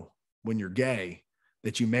do when you're gay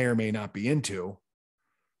that you may or may not be into.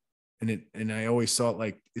 And I always thought,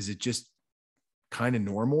 like, is it just kind of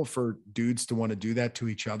normal for dudes to want to do that to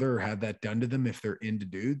each other or have that done to them if they're into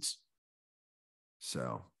dudes?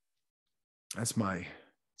 So it's my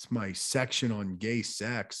section on gay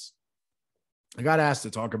sex. I got asked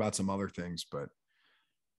to talk about some other things, but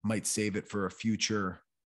might save it for a future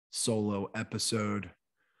solo episode.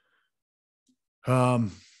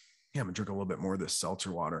 Yeah, I'm gonna drink a little bit more of this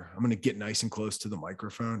seltzer water. I'm gonna get nice and close to the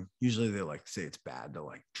microphone. Usually they like say it's bad to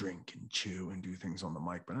like drink and chew and do things on the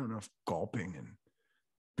mic, but I don't know if gulping and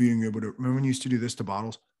being able to, remember when you used to do this to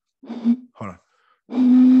bottles? Hold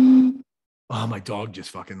on. Oh, my dog just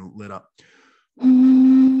fucking lit up.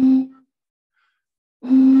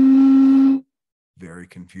 Very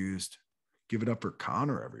confused. Give it up for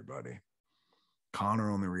Connor, everybody. Connor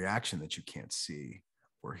on the reaction that you can't see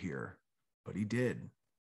or hear, but he did.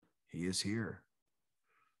 He is here.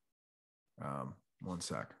 One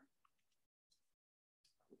sec.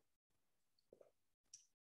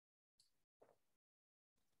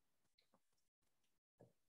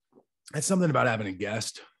 That's something about having a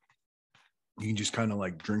guest. You can just kind of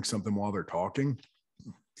like drink something while they're talking.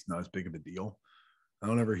 It's not as big of a deal. I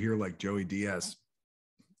don't ever hear like Joey Diaz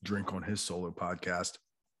drink on his solo podcast.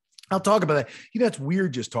 I'll talk about that. It's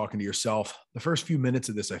weird just talking to yourself. The first few minutes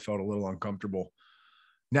of this, I felt a little uncomfortable.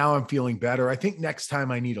 Now I'm feeling better. I think next time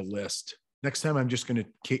I need a list. Next time I'm just going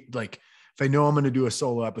to, like, if I know I'm going to do a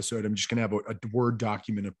solo episode, I'm just going to have a Word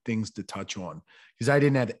document of things to touch on, because I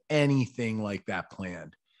didn't have anything like that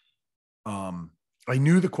planned. I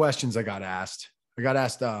knew the questions I got asked. I got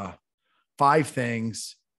asked 5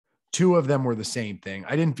 things. 2 of them were the same thing.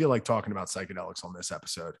 I didn't feel like talking about psychedelics on this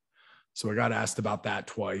episode, so I got asked about that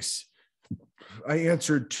twice. I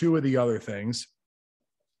answered 2 of the other things.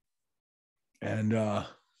 And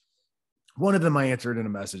one of them I answered in a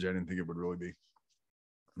message. I didn't think it would really be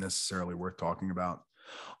necessarily worth talking about.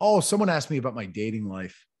 Oh, someone asked me about my dating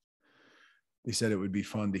life. They said it would be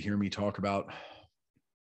fun to hear me talk about,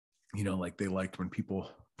 like they liked when people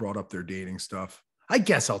brought up their dating stuff. I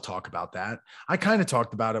guess I'll talk about that. I kind of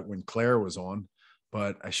talked about it when Claire was on,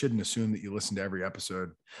 but I shouldn't assume that you listen to every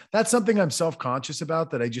episode. That's something I'm self-conscious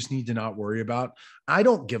about that I just need to not worry about. I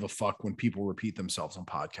don't give a fuck when people repeat themselves on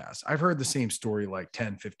podcasts. I've heard the same story like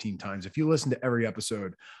 10, 15 times. If you listen to every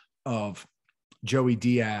episode of Joey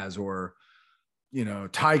Diaz or,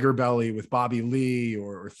 Tiger Belly with Bobby Lee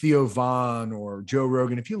or Theo Vaughn or Joe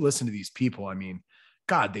Rogan, if you listen to these people, I mean,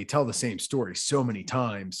 God, they tell the same story so many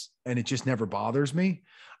times and it just never bothers me.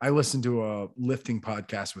 I listened to a lifting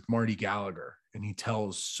podcast with Marty Gallagher and he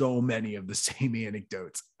tells so many of the same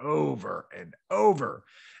anecdotes over and over.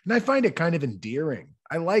 And I find it kind of endearing.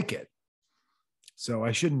 I like it. So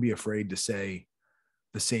I shouldn't be afraid to say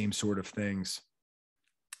the same sort of things.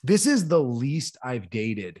 This is the least I've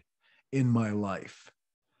dated in my life.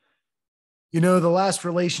 The last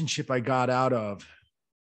relationship I got out of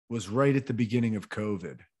was right at the beginning of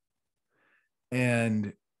COVID.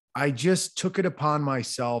 And I just took it upon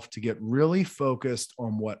myself to get really focused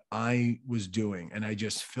on what I was doing. And I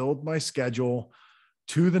just filled my schedule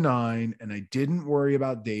to the 9, and I didn't worry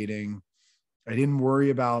about dating. I didn't worry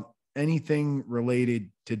about anything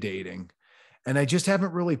related to dating. And I just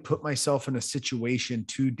haven't really put myself in a situation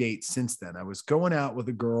to date since then. I was going out with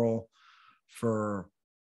a girl for,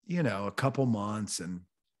 a couple months, and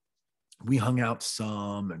we hung out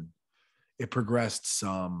some and it progressed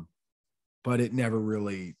some, but it never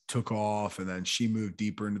really took off. And then she moved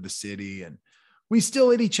deeper into the city and we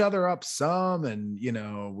still hit each other up some. And,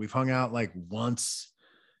 we've hung out like once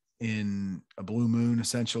in a blue moon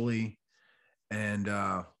essentially. And,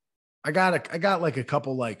 I got like a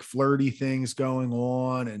couple like flirty things going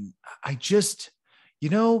on. And I just,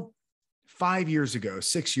 5 years ago,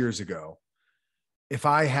 6 years ago, if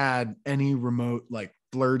I had any remote like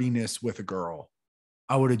flirtiness with a girl,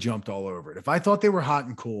 I would have jumped all over it. If I thought they were hot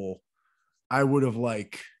and cool, I would have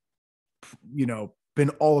been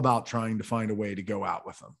all about trying to find a way to go out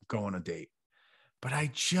with them, go on a date. But I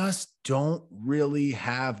just don't really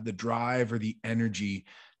have the drive or the energy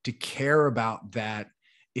to care about that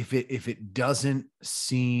if it doesn't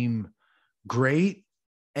seem great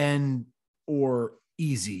and or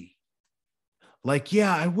easy. Like,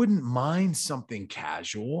 yeah, I wouldn't mind something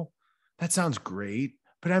casual. That sounds great,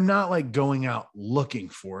 but I'm not like going out looking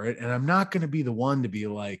for it. And I'm not going to be the one to be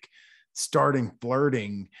like starting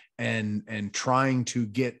flirting and trying to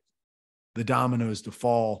get the dominoes to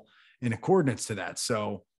fall in accordance to that.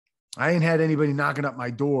 So I ain't had anybody knocking up my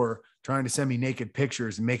door trying to send me naked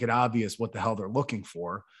pictures and make it obvious what the hell they're looking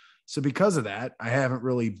for. So because of that, I haven't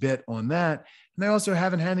really bit on that. And I also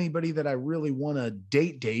haven't had anybody that I really want to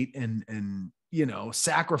date and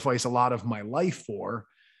sacrifice a lot of my life for.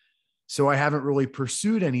 So I haven't really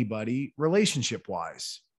pursued anybody relationship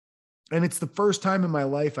wise. And it's the first time in my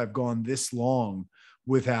life I've gone this long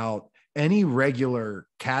without any regular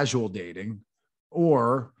casual dating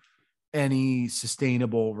or any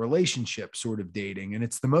sustainable relationship sort of dating. And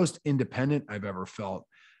it's the most independent I've ever felt.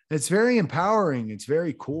 It's very empowering. It's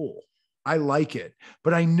very cool. I like it.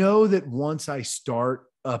 But I know that once I start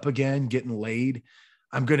up again, getting laid,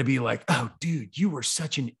 I'm going to be like, oh, dude, you were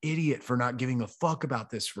such an idiot for not giving a fuck about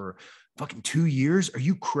this for fucking 2 years. Are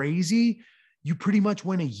you crazy? You pretty much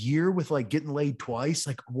went a year with like getting laid twice.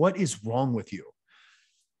 Like, what is wrong with you?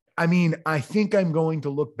 I mean, I think I'm going to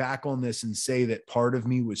look back on this and say that part of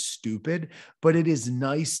me was stupid, but it is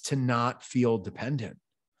nice to not feel dependent,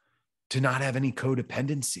 to not have any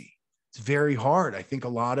codependency. It's very hard. I think a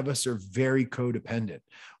lot of us are very codependent.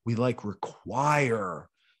 We like require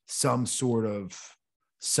some sort of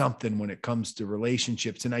something when it comes to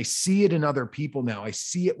relationships. And I see it in other people now. I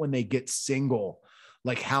see it when they get single,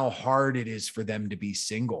 like how hard it is for them to be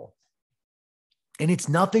single. And it's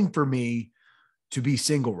nothing for me to be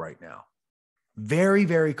single right now. Very,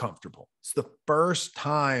 very comfortable. It's the first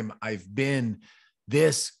time I've been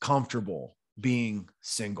this comfortable being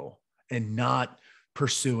single and not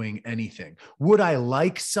pursuing anything. Would I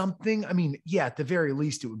like something? I mean, yeah, at the very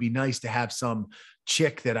least, it would be nice to have some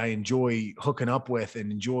chick that I enjoy hooking up with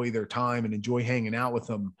and enjoy their time and enjoy hanging out with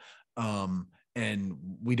them. And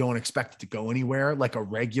we don't expect it to go anywhere, like a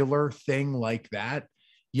regular thing like that.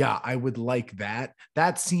 Yeah, I would like that.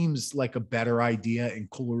 That seems like a better idea and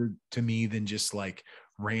cooler to me than just like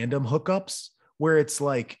random hookups where it's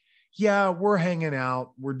like, yeah, we're hanging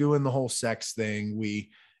out, we're doing the whole sex thing.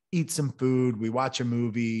 We eat some food, we watch a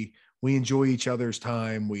movie, we enjoy each other's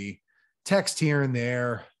time, we text here and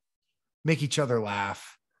there, make each other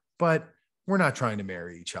laugh, but we're not trying to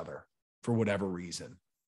marry each other for whatever reason.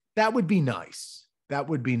 That would be nice. That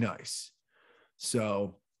would be nice.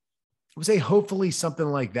 So I would say hopefully something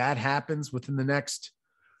like that happens within the next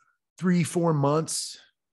 3-4 months.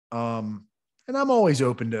 And I'm always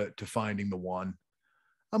open to finding the one.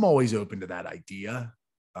 I'm always open to that idea.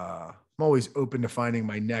 I'm always open to finding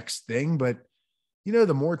my next thing. But, you know,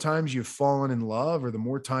 the more times you've fallen in love or the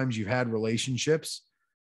more times you've had relationships,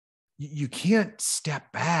 you can't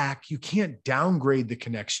step back. You can't downgrade the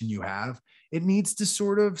connection you have. It needs to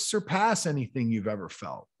sort of surpass anything you've ever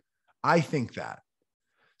felt. I think that.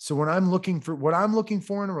 So when I'm looking for what I'm looking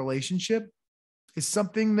for in a relationship is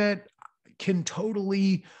something that can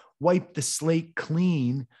totally wipe the slate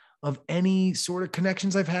clean of any sort of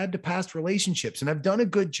connections I've had to past relationships. And I've done a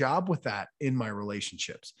good job with that in my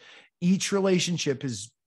relationships. Each relationship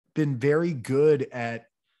has been very good at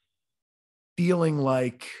feeling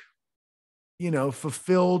like, you know,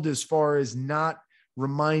 fulfilled as far as not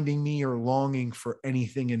reminding me or longing for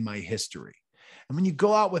anything in my history. And when you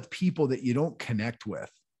go out with people that you don't connect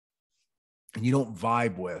with and you don't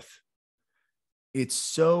vibe with, it's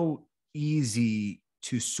so easy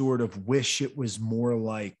to sort of wish it was more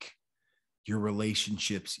like your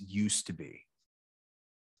relationships used to be.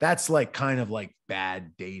 That's like kind of like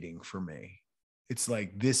bad dating for me. It's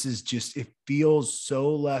like, this is just, it feels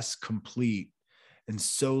so less complete and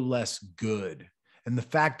so less good. And the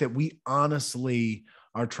fact that we honestly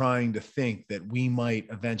are trying to think that we might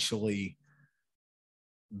eventually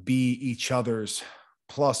be each other's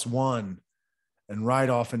plus one and ride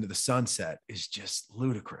off into the sunset is just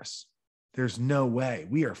ludicrous. There's no way.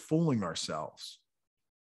 We are fooling ourselves.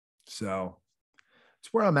 So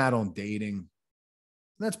it's where I'm at on dating.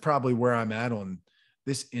 That's probably where I'm at on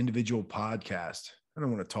this individual podcast. I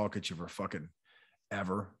don't want to talk at you for fucking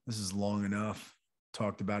ever. This is long enough.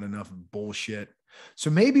 Talked about enough bullshit. So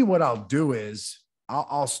maybe what I'll do is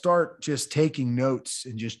I'll start just taking notes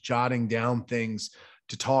and just jotting down things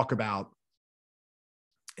to talk about.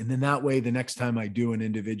 And then that way, the next time I do an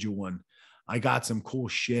individual one, I got some cool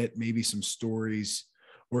shit, maybe some stories,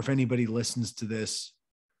 or if anybody listens to this,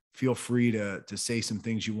 feel free to say some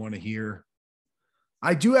things you want to hear.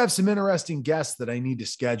 I do have some interesting guests that I need to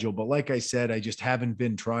schedule, but like I said, I just haven't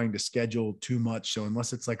been trying to schedule too much. So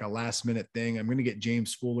unless it's like a last minute thing, I'm going to get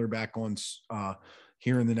James Fuller back on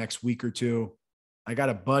here in the next week or two. I got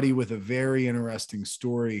a buddy with a very interesting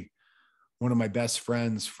story. One of my best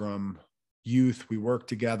friends from youth. We worked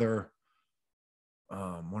together.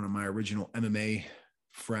 One of my original MMA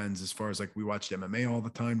friends, as far as like we watched MMA all the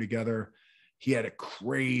time together. He had a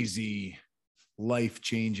crazy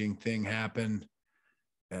life-changing thing happen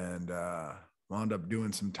and wound up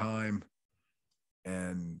doing some time.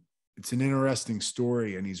 And it's an interesting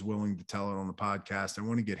story, and he's willing to tell it on the podcast. I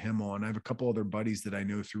want to get him on. I have a couple other buddies that I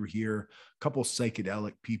know through here, a couple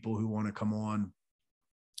psychedelic people who want to come on.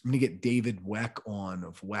 I'm going to get David Weck on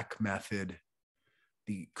of Weck Method,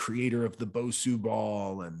 the creator of the Bosu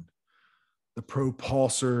ball and the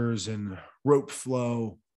propulsors and rope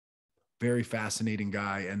flow. Very fascinating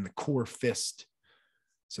guy, and the core fist.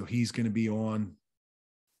 So he's going to be on.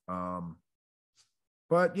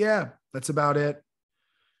 But yeah, that's about it.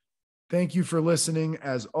 Thank you for listening.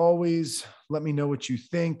 As always, let me know what you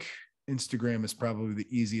think. Instagram is probably the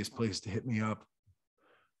easiest place to hit me up.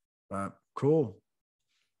 Cool.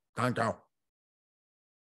 Thank you.